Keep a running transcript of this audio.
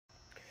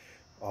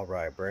All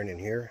right, Brandon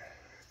here,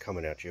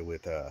 coming at you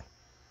with a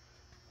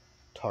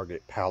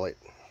Target pallet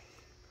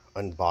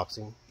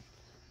unboxing,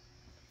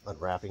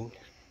 unwrapping.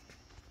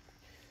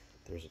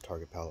 There's a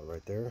Target pallet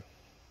right there.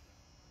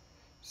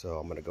 So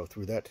I'm going to go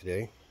through that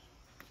today.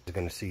 You're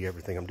going to see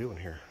everything I'm doing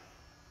here.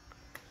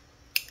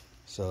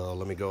 So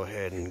let me go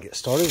ahead and get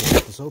started.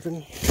 Get this open.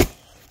 And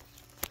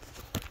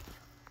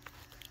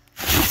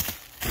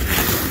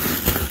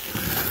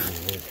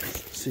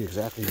see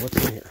exactly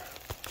what's in here.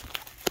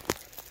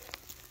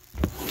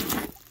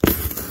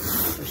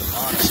 There's a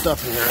lot of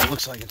stuff in there. It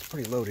looks like it's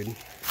pretty loaded.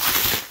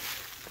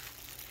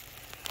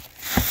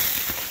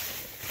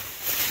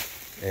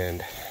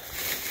 And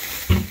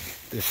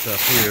this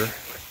stuff here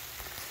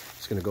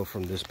is going to go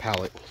from this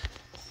pallet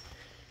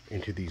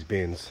into these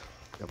bins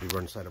that we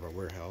run inside of our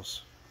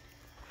warehouse.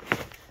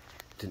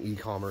 It's an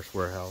e-commerce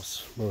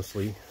warehouse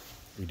mostly.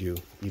 We do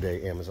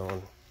eBay,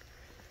 Amazon,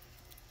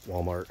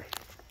 Walmart.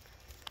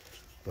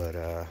 But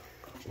a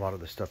lot of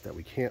the stuff that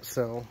we can't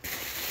sell,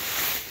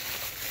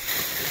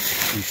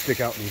 we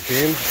stick out in these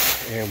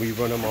bins and we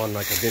run them on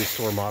like a bin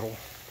store model.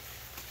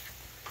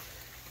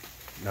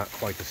 Not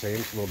quite the same,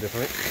 it's a little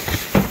different.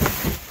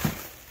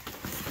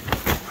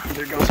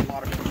 There goes a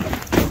lot of it.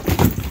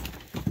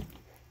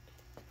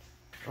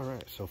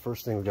 Alright, so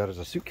first thing we got is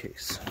a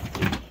suitcase.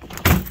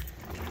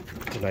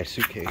 It's a nice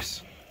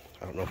suitcase.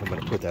 I don't know if I'm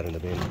going to put that in the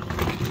bin.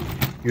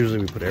 Usually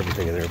we put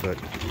everything in there, but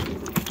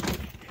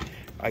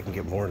I can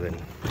get more than,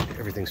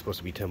 everything's supposed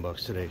to be 10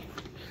 bucks today.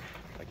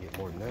 I can get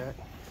more than that.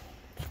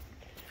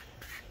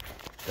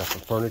 Got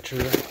some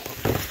furniture.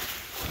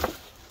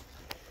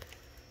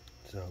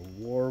 It's a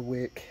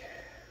Warwick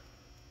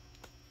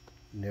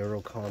narrow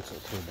console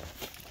table.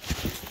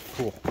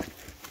 Cool.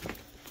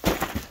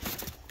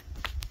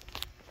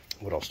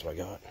 What else do I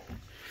got?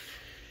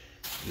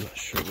 I'm not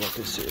sure what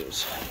this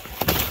is.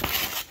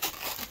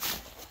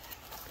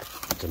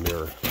 It's a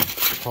mirror.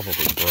 Probably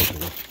broken.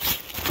 It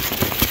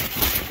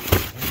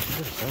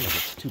doesn't sound like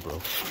it's too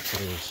broke.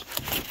 It is.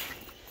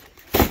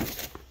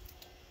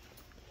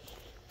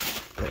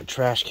 Got a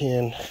trash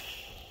can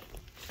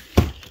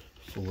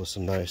full of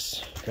some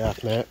nice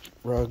bath mat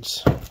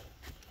rugs.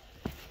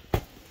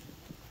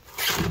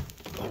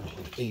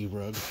 A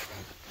rug.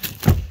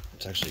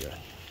 It's actually a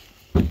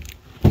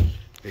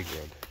big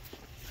rug.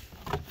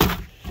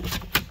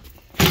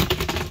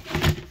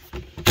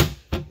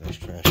 Nice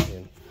trash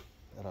can.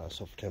 That ought to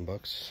sell for 10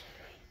 bucks.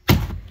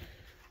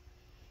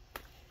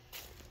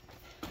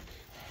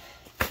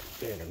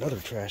 And another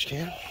trash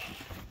can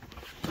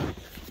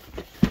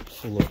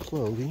full of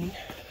clothing.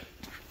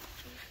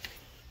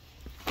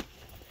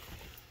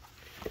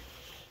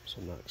 So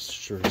I'm not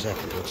sure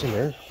exactly what's in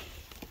there.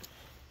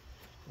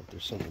 If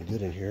there's something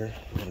good in here,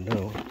 I don't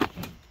know.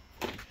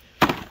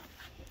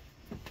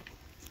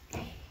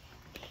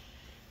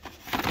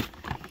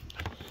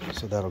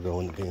 So that'll go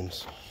in the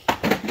bins.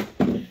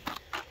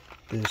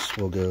 This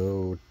will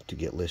go to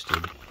get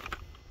listed.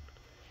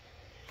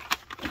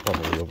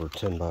 Probably over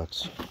 10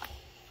 bucks.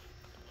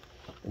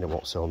 And it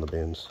won't sell in the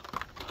bins.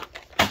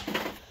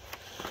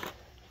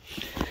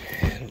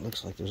 And it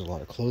looks like there's a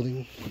lot of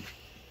clothing.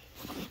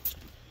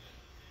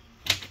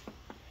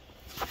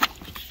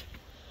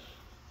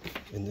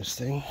 In this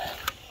thing.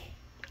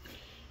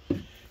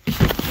 Let's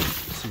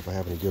see if I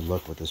have any good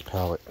luck with this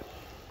pallet.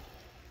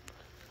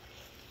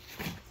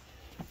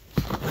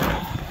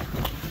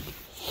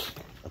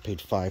 I paid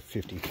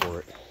 $5.50 for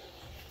it.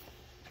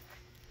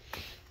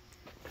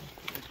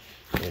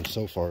 And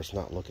so far it's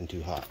not looking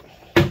too hot.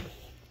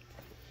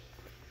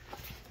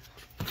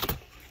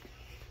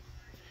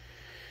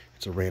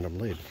 It's a random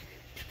lid.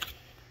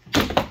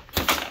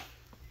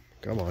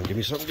 Come on, give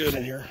me something good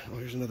in here. Oh,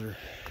 here's another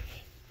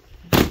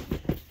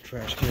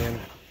trash can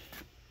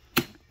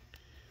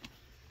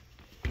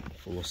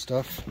full of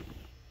stuff.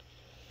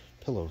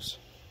 Pillows.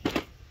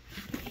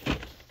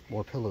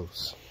 More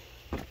pillows.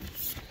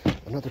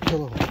 Another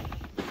pillow.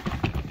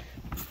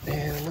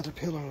 And another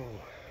pillow.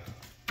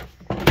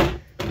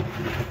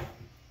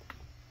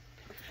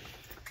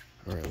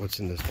 Alright, what's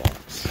in this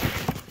box?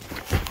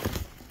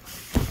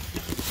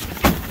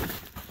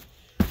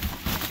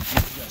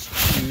 We got some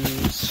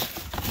shoes.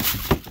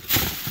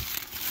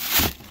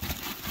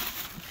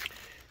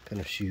 Kind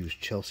of shoes,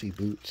 Chelsea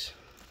boots.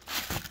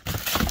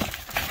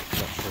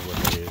 Not sure what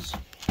that is.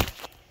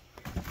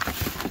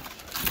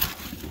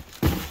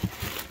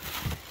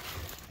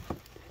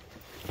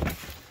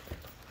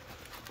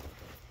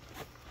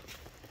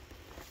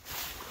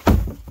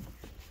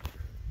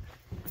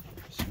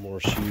 Some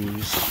more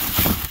shoes.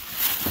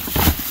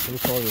 So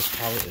far this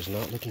pallet is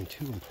not looking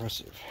too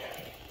impressive.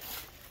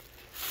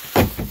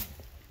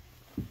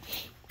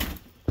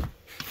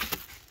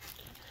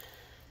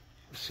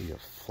 See a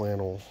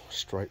flannel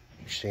striped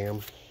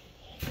sham.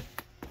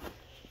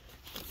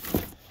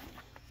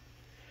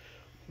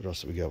 What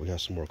else do we got? We got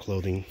some more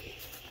clothing.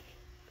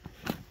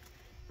 I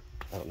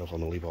don't know if I'm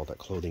gonna leave all that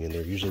clothing in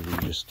there. Usually we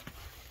just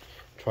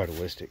try to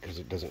list it because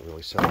it doesn't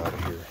really sell out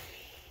of here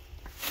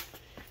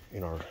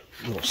in our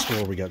little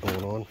store we got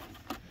going on.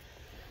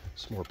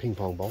 Some more ping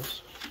pong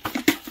balls.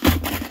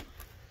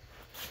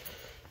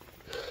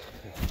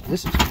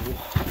 This is cool.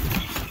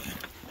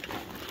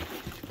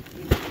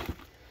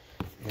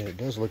 And it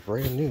does look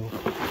brand new.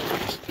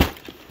 Just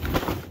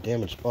a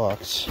damaged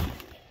box.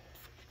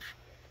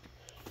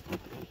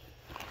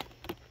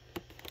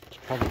 It's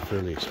probably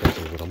fairly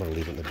expensive, but I'm going to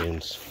leave it in the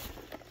bins.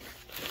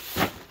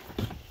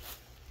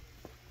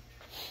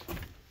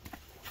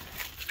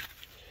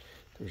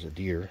 There's a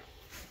deer.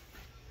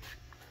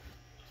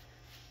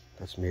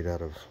 That's made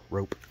out of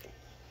rope.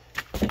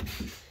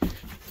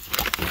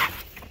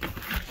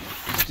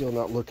 Still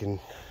not looking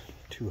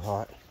too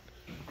hot.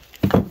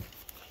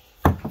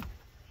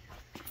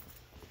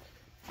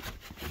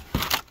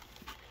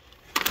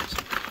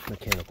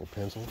 Mechanical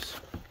pencils.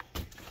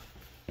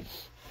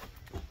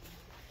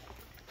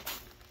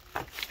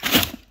 Put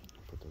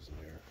those in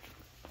there.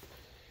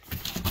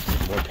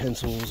 More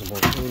pencils and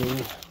more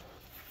painting.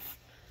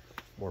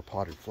 More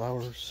potted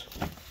flowers.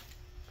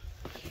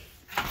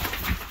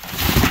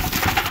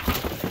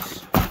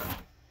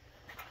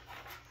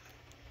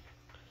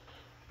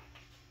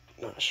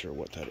 Not sure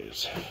what that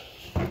is.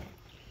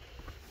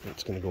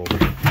 It's gonna go over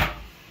here.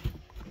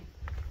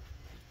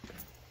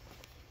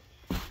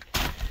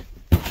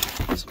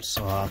 Some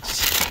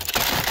socks.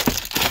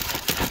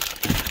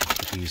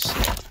 These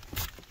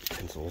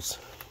pencils.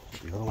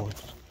 The other one.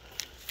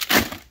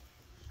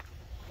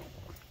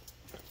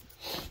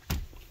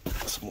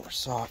 Some more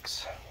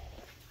socks.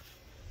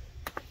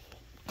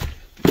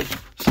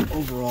 So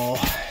overall,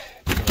 I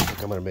don't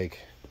think I'm gonna make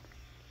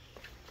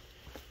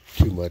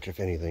too much, if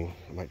anything.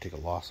 I might take a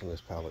loss on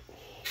this pallet.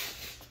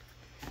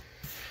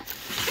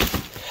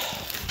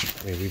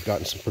 I mean, we've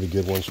gotten some pretty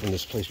good ones from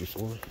this place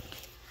before.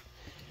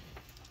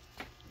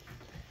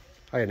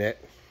 Hi,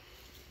 Annette.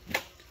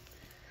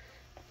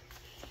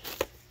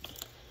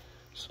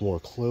 Some more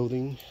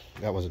clothing.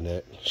 That was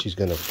Annette. She's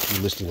gonna be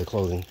listing the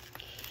clothing.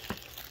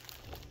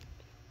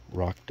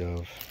 Rock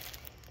Dove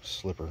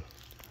slipper.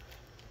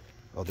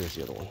 Oh, there's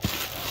the other one.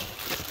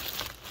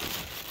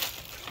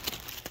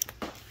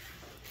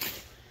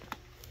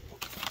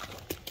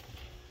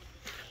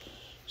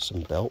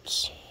 Some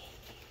belts.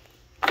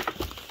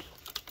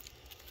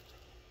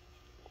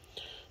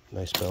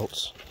 Nice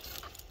belts.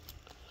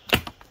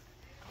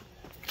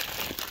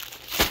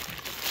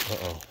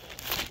 Uh-oh.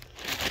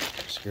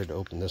 Scared to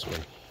open this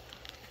one.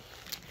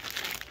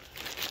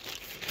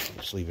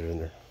 Just leave it in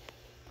there.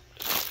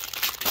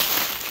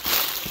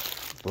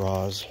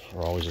 Bras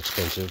are always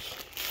expensive.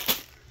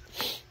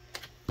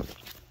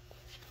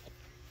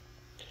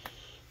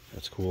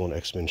 That's cool, an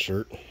X-Men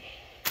shirt.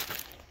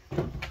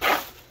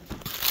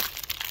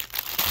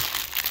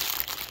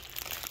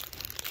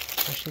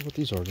 Actually, what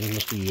these are, these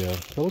must be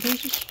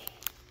pillowcases?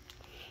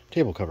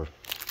 Table cover.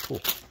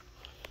 Cool.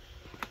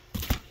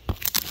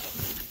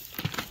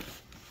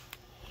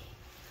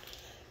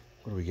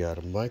 What do we got?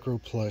 A micro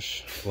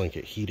plush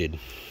blanket, heated.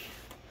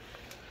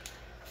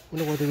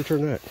 Wonder why they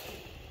returned that.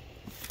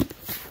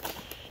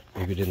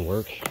 Maybe it didn't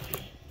work.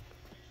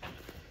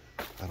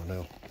 I don't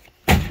know.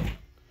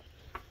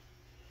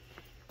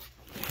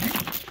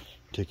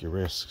 Take your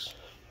risks,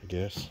 I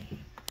guess.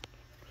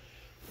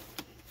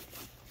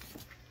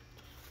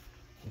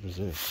 What is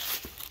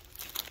this?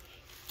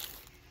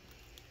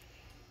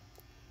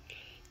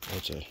 Oh,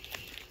 it's a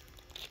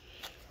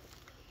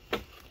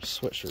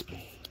sweatshirt.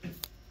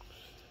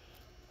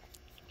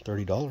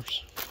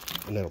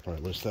 $30. And that'll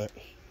probably list that.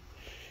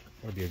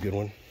 That'll be a good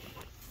one.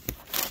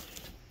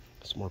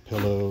 Some more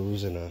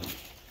pillows and a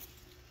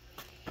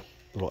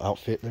little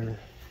outfit there.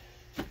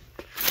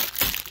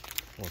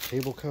 More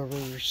table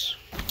covers.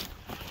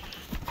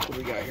 What do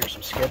we got here?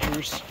 Some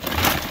Skechers.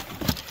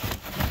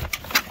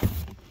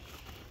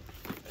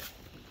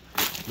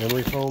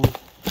 Memory foam.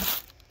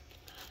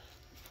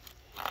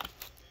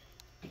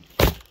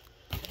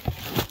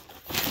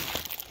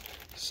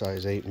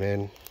 Size 8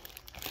 men.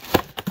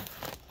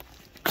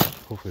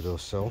 Hopefully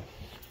those sell.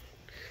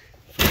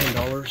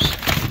 $10.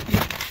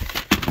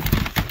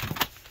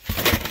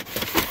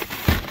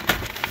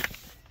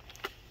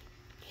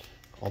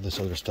 All this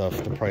other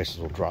stuff, the prices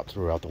will drop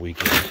throughout the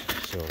weekend.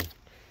 So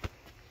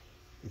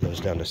it goes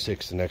down to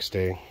 6 the next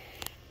day,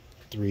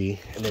 3,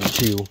 and then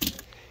 2.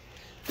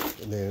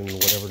 And then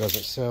whatever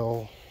doesn't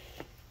sell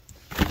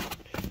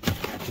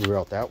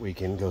throughout that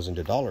weekend goes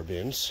into dollar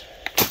bins,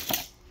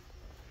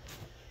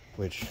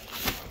 which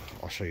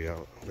I'll show you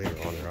out later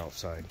on. They're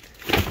outside.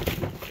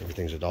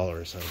 Everything's $1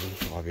 inside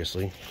them,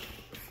 obviously.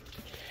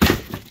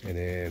 And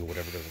then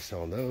whatever doesn't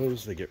sell in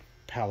those, they get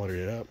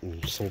palleted up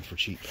and sold for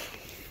cheap.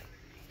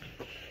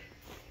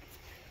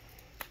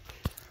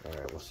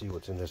 Alright, we'll see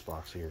what's in this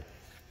box here.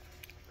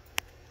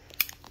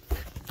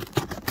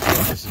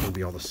 This is going to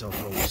be all the cell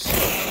phones.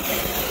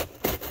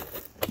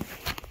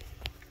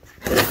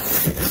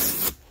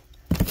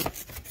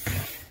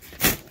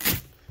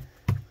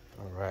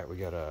 Alright, we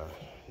got a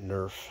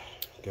Nerf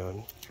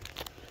gun.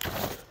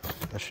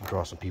 That should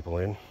draw some people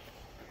in.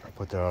 I'll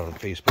put that out on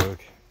Facebook.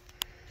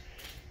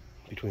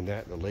 Between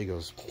that and the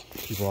Legos,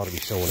 people ought to be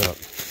showing up.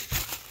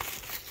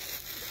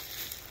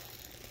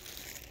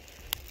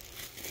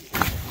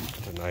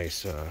 It's a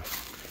nice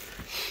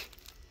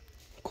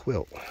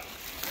quilt.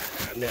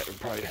 That net would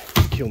probably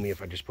kill me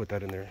if I just put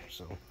that in there,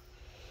 so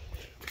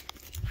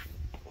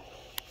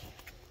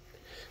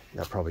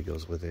that probably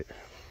goes with it.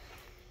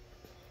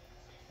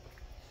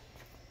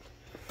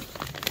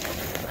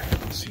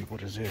 Let's see,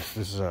 what is this?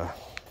 This is a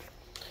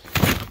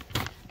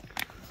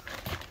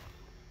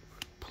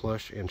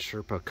plush and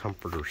Sherpa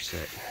comforter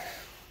set.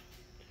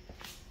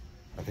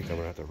 I think I'm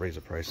gonna have to raise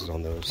the prices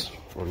on those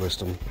or list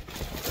them.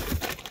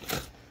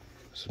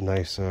 Some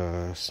nice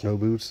snow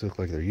boots, look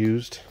like they're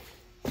used.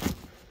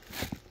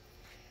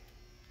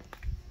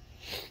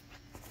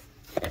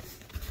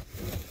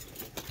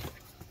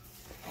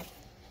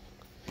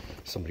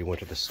 Somebody went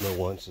to the snow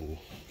once and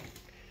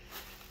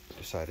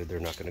decided they're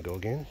not going to go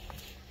again.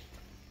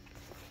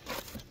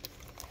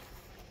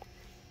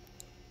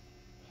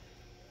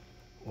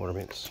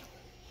 Ornaments.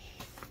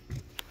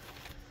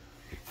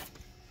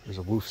 There's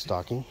a woof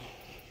stocking.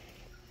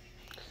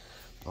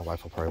 My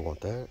wife will probably want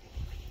that.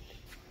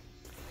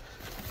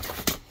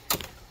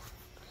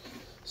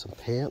 Some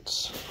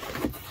pants.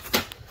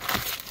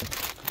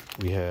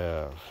 We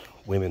have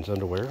women's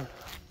underwear.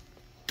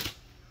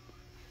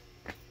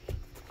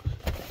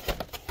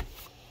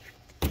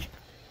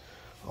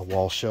 A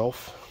wall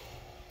shelf.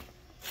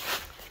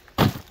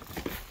 Look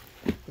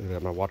at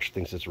that, my watch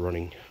thinks it's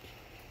running.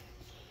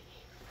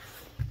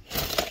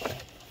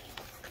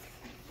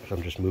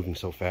 I'm just moving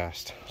so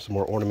fast. Some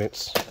more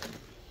ornaments.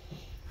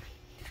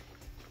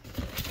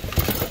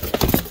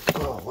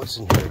 Oh, what's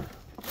in here?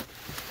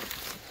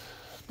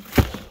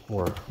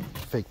 More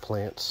fake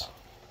plants.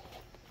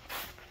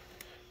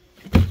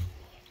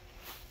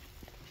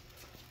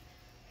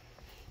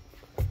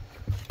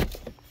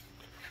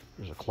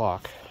 There's a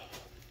clock.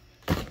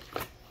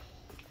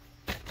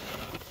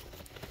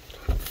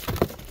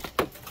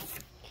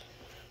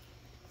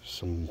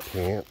 Some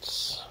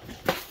pants.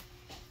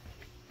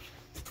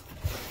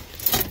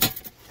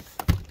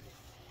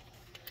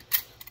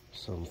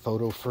 Some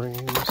photo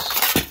frames.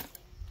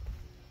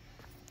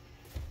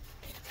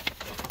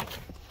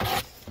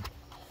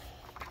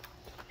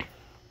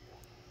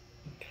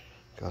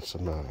 Got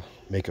some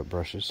makeup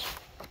brushes.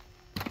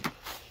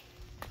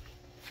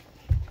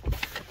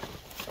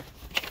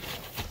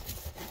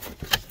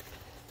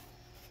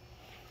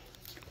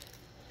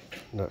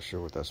 Not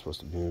sure what that's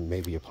supposed to be.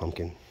 Maybe a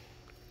pumpkin.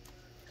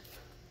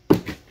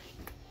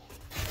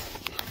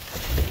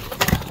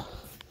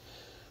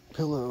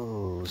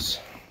 Pillows.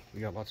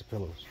 We got lots of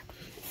pillows.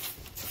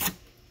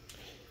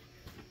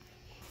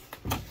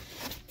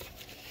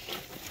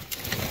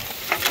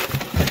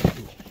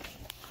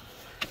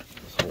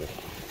 This whole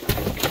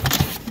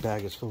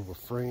bag is filled with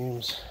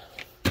frames,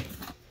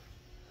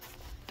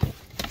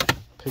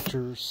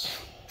 pictures.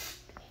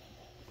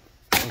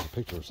 That was a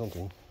picture of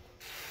something.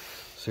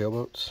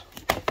 Sailboats.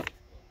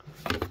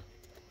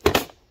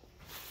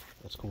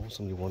 That's cool.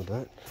 Somebody wanted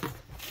that.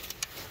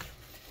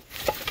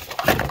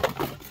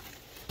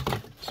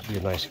 This would be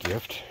a nice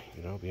gift,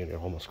 you know, being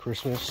almost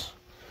Christmas,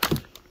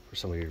 for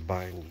somebody to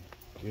buy and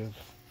give.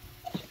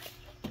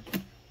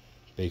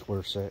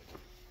 Bakeware set.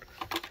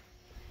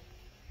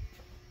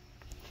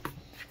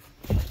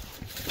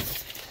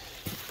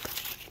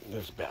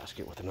 There's a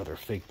basket with another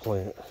fake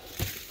plant.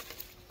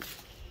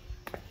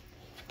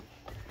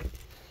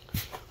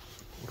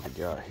 What do we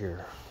got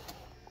here?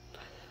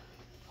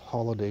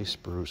 Holiday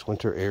spruce,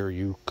 winter air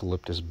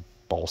eucalyptus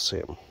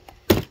balsam.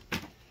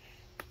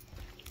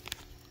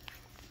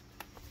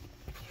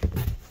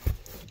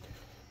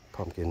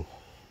 Pumpkin.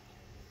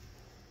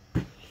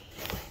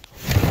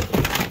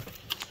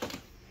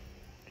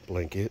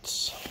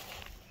 Blankets.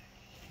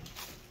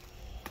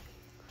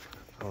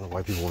 I don't know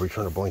why people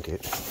return a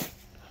blanket.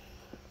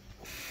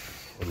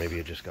 Or maybe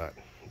it just got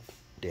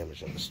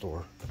damaged at the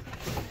store.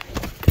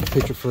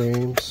 Picture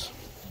frames.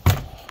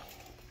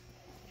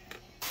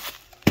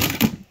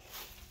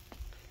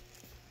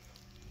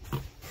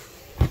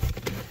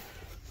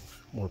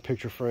 More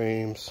picture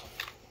frames.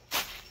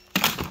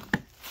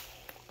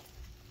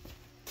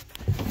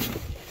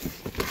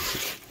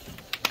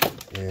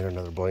 And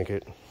another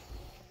blanket.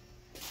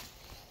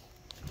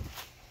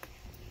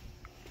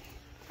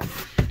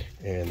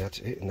 And that's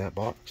it in that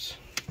box.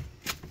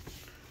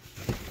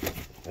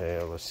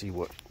 And let's see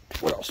what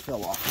else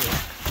fell off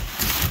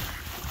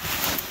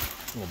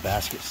here. Little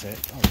basket set.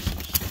 Oh, there's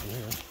some stuff in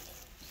there.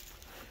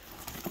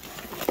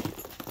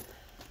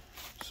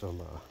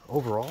 Some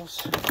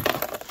overalls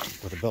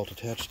with a belt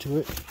attached to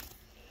it.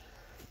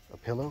 A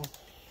pillow.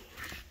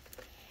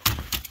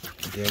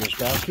 A damaged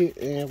basket,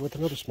 and with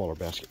another smaller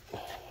basket.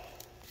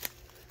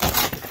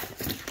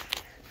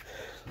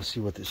 Let's see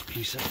what this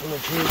piece of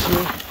furniture is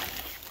here.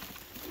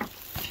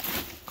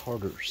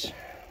 Carters.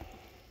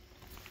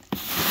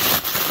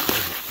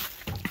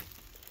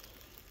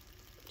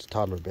 It's a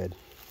toddler bed.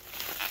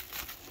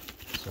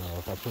 So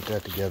if I put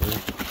that together,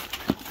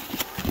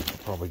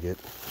 I'll probably get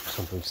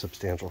something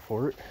substantial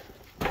for it.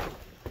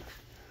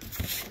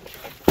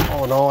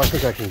 All in all, I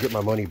think I can get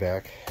my money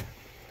back,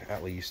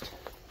 at least.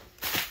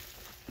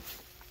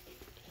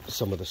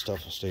 Some of the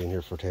stuff will stay in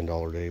here for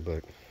 $10 a day,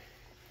 but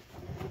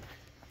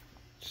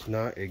it's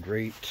not a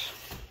great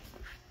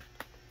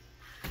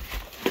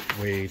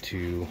way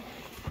to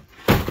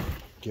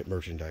get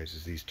merchandise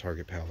is these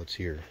Target pallets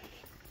here.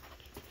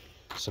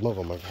 Some of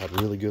them I've had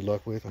really good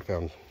luck with. I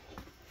found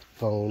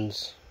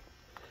phones,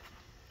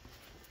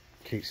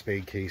 Kate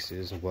Spade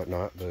cases and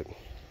whatnot, but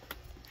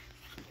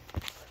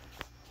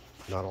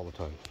not all the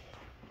time.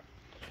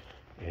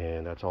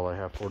 And that's all I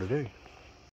have for today.